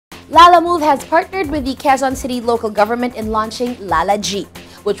Lalamove has partnered with the Quezon City local government in launching LalaJeep,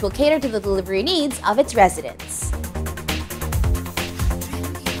 which will cater to the delivery needs of its residents.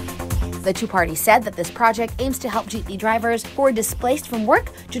 The two parties said that this project aims to help jeepney drivers who are displaced from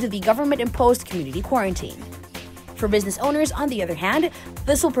work due to the government-imposed community quarantine. For business owners, on the other hand,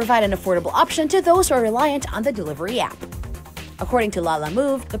 this will provide an affordable option to those who are reliant on the delivery app. According to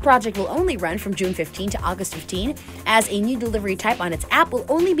Lalamove, the project will only run from June 15 to August 15, as a new delivery type on its app will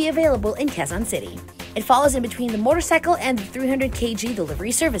only be available in Quezon City. It falls in between the motorcycle and the 300 kg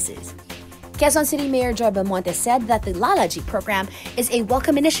delivery services. Quezon City Mayor Joy Belmonte said that the LalaJeep program is a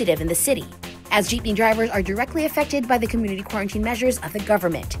welcome initiative in the city, as jeepney drivers are directly affected by the community quarantine measures of the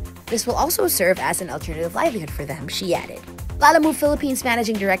government. This will also serve as an alternative livelihood for them, she added. Lalamove Philippines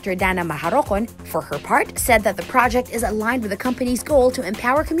Managing Director Dana Maharocon, for her part, said that the project is aligned with the company's goal to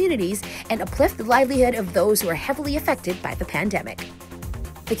empower communities and uplift the livelihood of those who are heavily affected by the pandemic.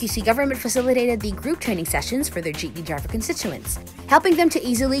 The QC government facilitated the group training sessions for their jeepney driver constituents, helping them to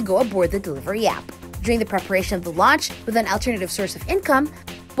easily go aboard the delivery app. During the preparation of the launch, with an alternative source of income,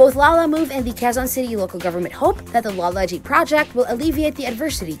 both Lalamove and the Quezon City local government hope that the LalaJeep project will alleviate the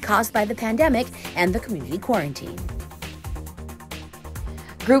adversity caused by the pandemic and the community quarantine.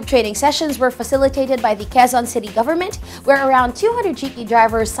 Group training sessions were facilitated by the Quezon City government, where around 200 jeepney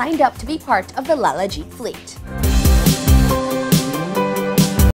drivers signed up to be part of the LalaJeep fleet.